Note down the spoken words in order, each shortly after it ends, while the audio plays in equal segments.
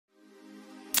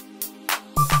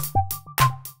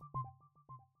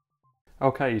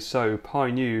Okay, so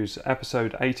Pi News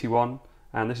episode 81,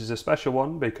 and this is a special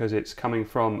one because it's coming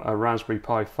from a Raspberry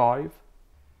Pi 5.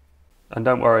 And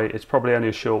don't worry, it's probably only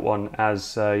a short one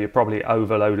as you're probably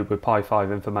overloaded with Pi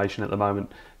 5 information at the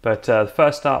moment. But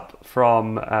first up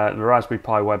from the Raspberry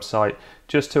Pi website,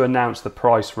 just to announce the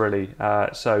price really.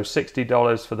 So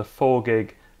 $60 for the 4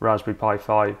 gig Raspberry Pi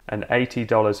 5 and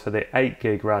 $80 for the 8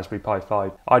 gig Raspberry Pi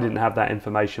 5. I didn't have that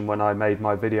information when I made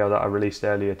my video that I released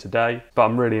earlier today, but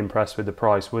I'm really impressed with the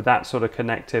price. With that sort of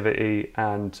connectivity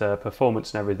and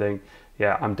performance and everything,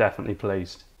 yeah, I'm definitely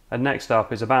pleased. And next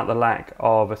up is about the lack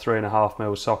of a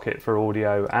 3.5mm socket for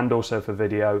audio and also for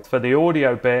video. For the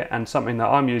audio bit and something that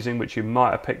I'm using, which you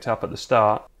might have picked up at the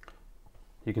start,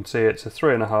 you can see it's a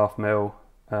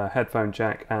 3.5mm headphone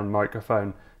jack and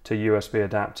microphone to USB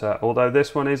adapter, although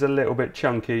this one is a little bit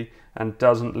chunky and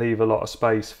doesn't leave a lot of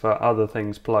space for other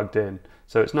things plugged in.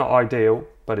 So it's not ideal,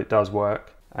 but it does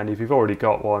work. And if you've already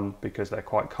got one, because they're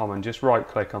quite common, just right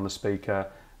click on the speaker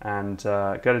and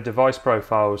go to device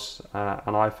profiles,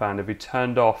 and I found if you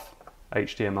turned off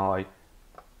HDMI,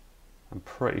 I'm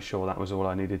pretty sure that was all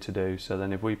I needed to do. So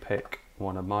then if we pick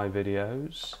one of my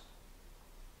videos,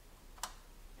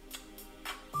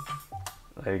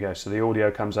 there you go, so the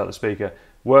audio comes out the speaker.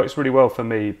 Works really well for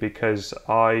me because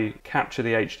I capture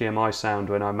the HDMI sound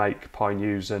when I make Pi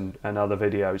News and other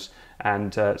videos,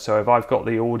 and so if I've got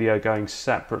the audio going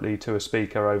separately to a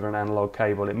speaker over an analog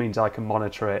cable, it means I can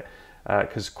monitor it,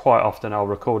 because quite often I'll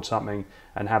record something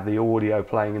and have the audio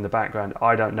playing in the background.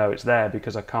 I don't know it's there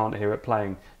because I can't hear it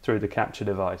playing through the capture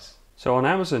device. So on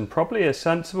Amazon, probably a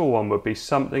sensible one would be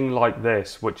something like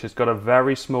this, which has got a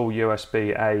very small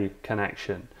USB-A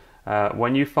connection.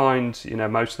 When you find,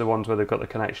 most of the ones where they've got the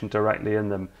connection directly in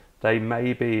them, they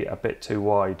may be a bit too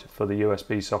wide for the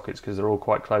USB sockets because they're all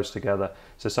quite close together.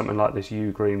 So something like this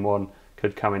U-green one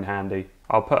could come in handy.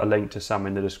 I'll put a link to some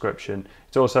in the description.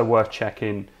 It's also worth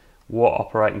checking what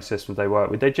operating systems they work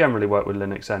with. They generally work with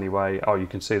Linux anyway. Oh, you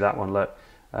can see that one, look.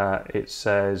 It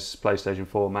says PlayStation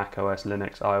 4, Mac OS,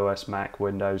 Linux, iOS, Mac,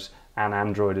 Windows, and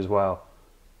Android as well.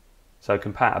 So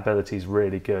compatibility is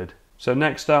really good. So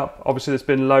next up, obviously there's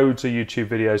been loads of YouTube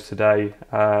videos today.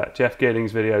 Jeff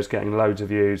Geerling's video is getting loads of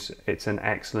views. It's an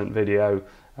excellent video.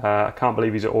 I can't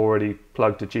believe he's already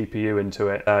plugged a GPU into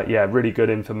it. Yeah, really good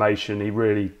information. He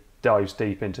really dives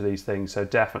deep into these things. So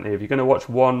definitely, if you're going to watch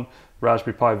one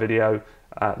Raspberry Pi video,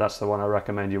 that's the one I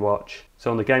recommend you watch. So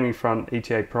on the gaming front,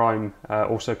 ETA Prime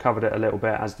also covered it a little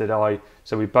bit, as did I.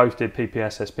 So we both did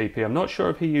PPSSPP. I'm not sure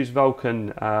if he used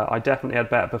Vulkan. I definitely had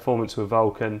better performance with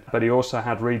Vulkan, but he also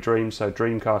had Redream, so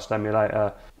Dreamcast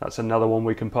emulator. That's another one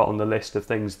we can put on the list of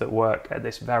things that work at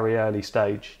this very early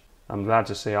stage. I'm glad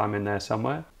to see I'm in there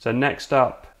somewhere. So next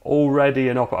up, already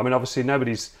obviously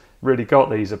nobody's really got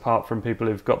these apart from people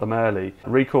who've got them early.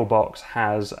 Recalbox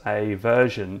has a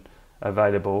version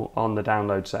available on the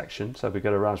download section, so if we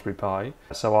go to Raspberry Pi,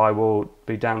 so I will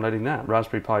be downloading that,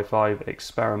 Raspberry Pi 5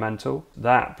 Experimental.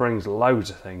 That brings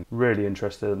loads of things, really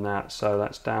interested in that, so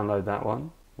let's download that one.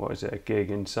 What is it, a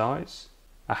gig in size?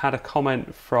 I had a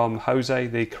comment from Jose,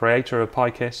 the creator of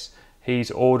PiKiss. He's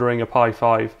ordering a Pi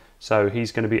 5, so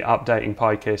he's going to be updating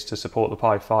PiKiss to support the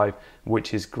Pi 5,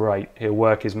 which is great. He'll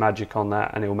work his magic on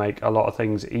that and he'll make a lot of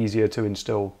things easier to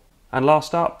install. And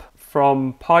last up,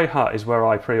 from Pi Hut is where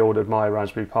I pre-ordered my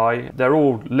Raspberry Pi. They're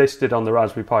all listed on the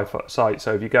Raspberry Pi site,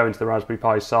 so if you go into the Raspberry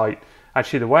Pi site,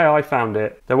 actually the way I found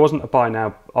it, there wasn't a buy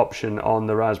now option on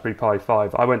the Raspberry Pi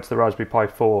 5. I went to the Raspberry Pi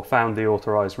 4, found the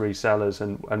authorized resellers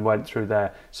and went through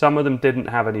there. Some of them didn't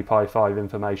have any Pi 5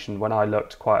 information when I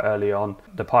looked quite early on.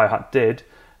 The Pi Hut did,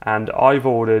 and I've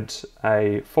ordered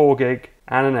a 4 gig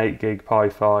and an 8 gig Pi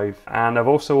 5, and I've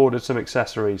also ordered some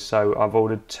accessories. So I've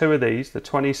ordered two of these, the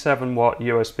 27 watt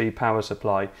USB power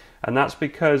supply, and that's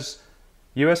because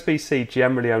USB-C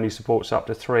generally only supports up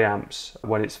to 3 amps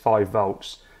when it's 5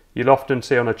 volts. You'll often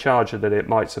see on a charger that it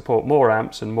might support more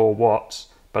amps and more watts,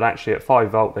 but actually at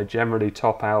 5 volt they generally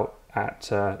top out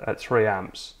at 3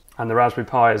 amps. And the Raspberry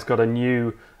Pi has got a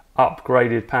new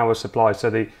upgraded power supply, so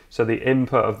the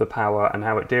input of the power and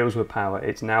how it deals with power,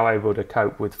 it's now able to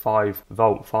cope with 5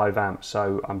 volt 5 amps.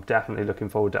 So I'm definitely looking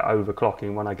forward to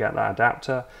overclocking when I get that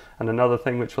adapter. And another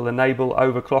thing which will enable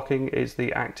overclocking is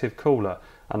the active cooler,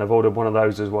 and I've ordered one of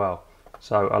those as well,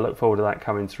 so I look forward to that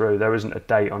coming through. There isn't a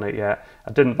date on it yet.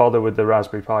 I didn't bother with the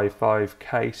Raspberry Pi 5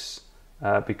 case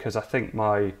because I think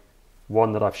my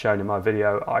one that I've shown in my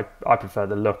video I prefer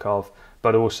the look of,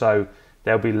 but also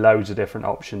there'll be loads of different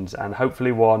options, and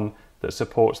hopefully one that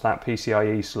supports that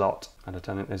PCIe slot. And I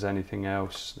don't think there's anything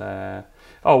else there.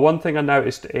 Oh, one thing I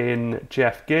noticed in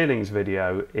Jeff Geerling's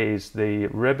video is the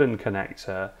ribbon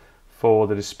connector for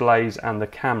the displays and the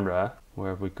camera. where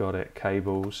have we got it,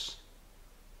 cables,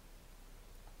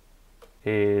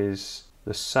 is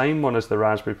the same one as the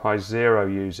Raspberry Pi Zero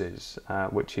uses,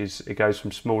 which is, it goes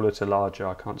from smaller to larger.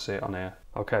 I can't see it on here.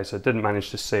 Okay, so I didn't manage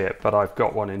to see it, but I've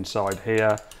got one inside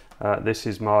here. This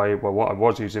is my, well, what I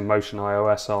was using Motion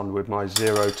iOS on with my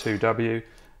Zero 2W,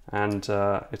 and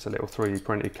it's a little 3D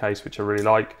printed case which I really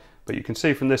like. But you can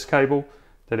see from this cable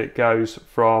that it goes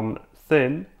from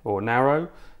thin or narrow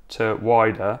to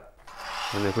wider,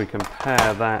 and if we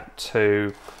compare that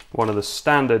to one of the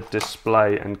standard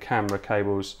display and camera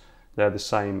cables, they're the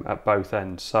same at both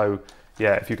ends. So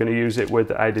yeah, if you're going to use it with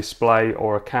a display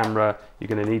or a camera, you're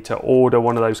going to need to order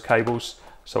one of those cables.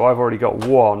 So I've already got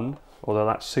one, although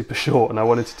that's super short and I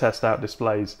wanted to test out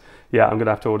displays. Yeah, I'm going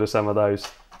to have to order some of those.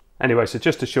 Anyway, so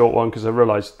just a short one because I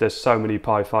realised there's so many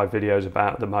Pi 5 videos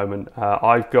about at the moment.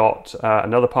 I've got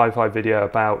another Pi 5 video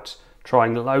about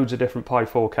trying loads of different Pi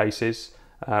 4 cases,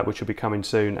 which will be coming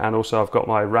soon. And also I've got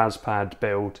my Raspad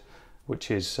build,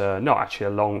 which is not actually a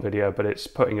long video, but it's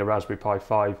putting a Raspberry Pi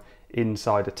 5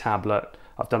 inside a tablet.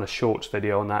 I've done a shorts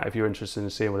video on that if you're interested in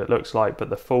seeing what it looks like,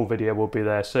 but the full video will be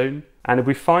there soon. And if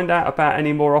we find out about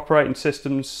any more operating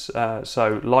systems,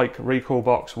 so like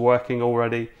Recalbox working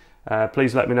already,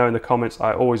 please let me know in the comments.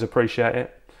 I always appreciate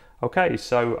it. Okay,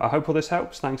 so I hope all this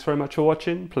helps. Thanks very much for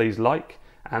watching. Please like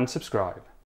and subscribe.